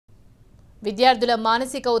విద్యార్థుల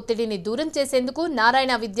మానసిక ఒత్తిడిని దూరం చేసేందుకు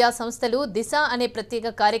నారాయణ విద్యా సంస్థలు దిశ అనే ప్రత్యేక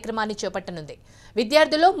కార్యక్రమాన్ని చేపట్టనుంది.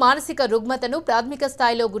 విద్యార్థుల్లో మానసిక రుగ్మతను ప్రాథమిక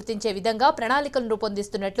స్థాయిలో గుర్తించే విధంగా ప్రణాళికలను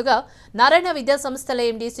రూపొందిస్తున్నట్లుగా నారాయణ విద్యా సంస్థల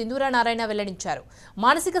ఎండీ సింధూర నారాయణ వెల్లడించారు.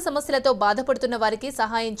 మానసిక సమస్యలతో బాధపడుతున్న వారికి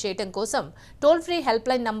సహాయం చేయడం కోసం టోల్ ఫ్రీ హెల్ప్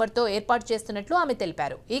లైన్ నంబర్తో ఏర్పాటు చేస్తున్నట్లు ఆమె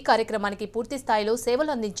తెలిపారు. ఈ కార్యక్రమానికి పూర్తి స్థాయిలో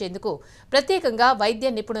సేవలు అందించేందుకు ప్రత్యేకంగా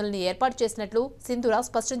వైద్య నిపుణులను ఏర్పాటు చేసినట్లు సింధూర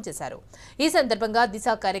స్పష్టం చేశారు. ఈ సందర్భంగా దిశ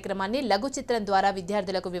కార్యక్రమాన్ని లఘు చిత్రం ద్వారా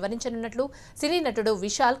విద్యార్థులకు వివరించనున్నట్లు సినీ నటుడు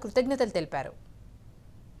విశాల్ కృతజ్ఞతలు తెలిపారు.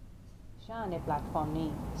 దిశ అనే ప్లాట్ఫామ్ని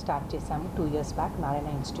స్టార్ట్ చేశాము 2 years బ్యాక్ నారాయణ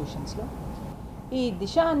ఇన్స్టిట్యూషన్స్లో. ఈ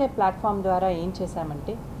దిశ అనే ప్లాట్ఫామ్ ద్వారా ఏం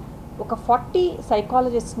చేశామంటే ఒక 40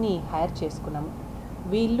 సైకాలజిస్ట్ని హైర్ చేసుకున్నాము.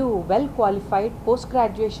 వీళ్ళు వెల్ క్వాలిఫైడ్ పోస్ట్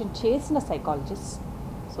గ్రాడ్యుయేషన్ చేసిన సైకాలజిస్ట్.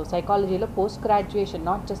 సో సైకాలజీలో post graduation,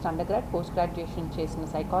 not just under grad, post graduation చేసిన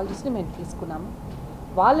సైకాలజిస్ట్ని మేము తీసుకున్నాము.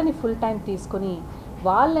 వాళ్ళని ఫుల్ టైం తీసుకొని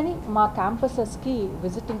వాళ్ళని మా క్యాంపసెస్కి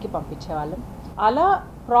విజిటింగ్కి పంపించేవాళ్ళం. అలా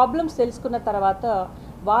ప్రాబ్లమ్స్ తెలుసుకున్న తర్వాత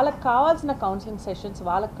వాళ్ళకి కావాల్సిన కౌన్సిలింగ్ సెషన్స్,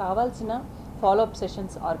 వాళ్ళకి కావాల్సిన ఫాలోఅప్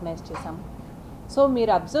సెషన్స్ ఆర్గనైజ్ చేశాము. సో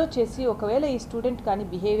మీరు అబ్జర్వ్ చేసి ఒకవేళ ఈ స్టూడెంట్ కానీ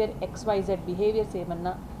బిహేవియర్ XYZ బిహేవియర్స్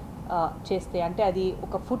ఏమన్నా చేస్తే, అంటే అది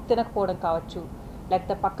ఒక ఫుడ్ తినకపోవడం కావచ్చు,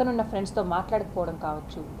 లేకపోతే పక్కనున్న ఫ్రెండ్స్తో మాట్లాడకపోవడం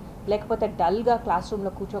కావచ్చు, లేకపోతే డల్గా క్లాస్ రూమ్లో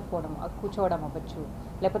కూర్చోవడం అవ్వచ్చు,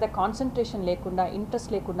 లేకపోతే కాన్సన్ట్రేషన్ లేకుండా,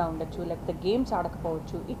 ఇంట్రెస్ట్ లేకుండా ఉండొచ్చు, లేకపోతే గేమ్స్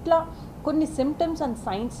ఆడకపోవచ్చు. ఇట్లా కొన్ని సిమ్టమ్స్ అండ్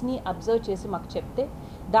సైన్స్ని అబ్జర్వ్ చేసి మాకు చెప్తే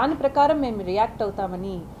దాని ప్రకారం మేము రియాక్ట్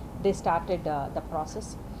అవుతామని దే స్టార్టెడ్ ద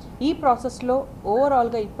ప్రాసెస్. ఈ ప్రాసెస్లో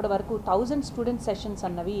ఓవరాల్గా ఇప్పటి వరకు 1000 స్టూడెంట్ సెషన్స్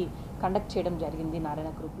అన్నవి కండక్ట్ చేయడం జరిగింది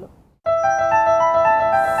నారాయణ గ్రూప్లో.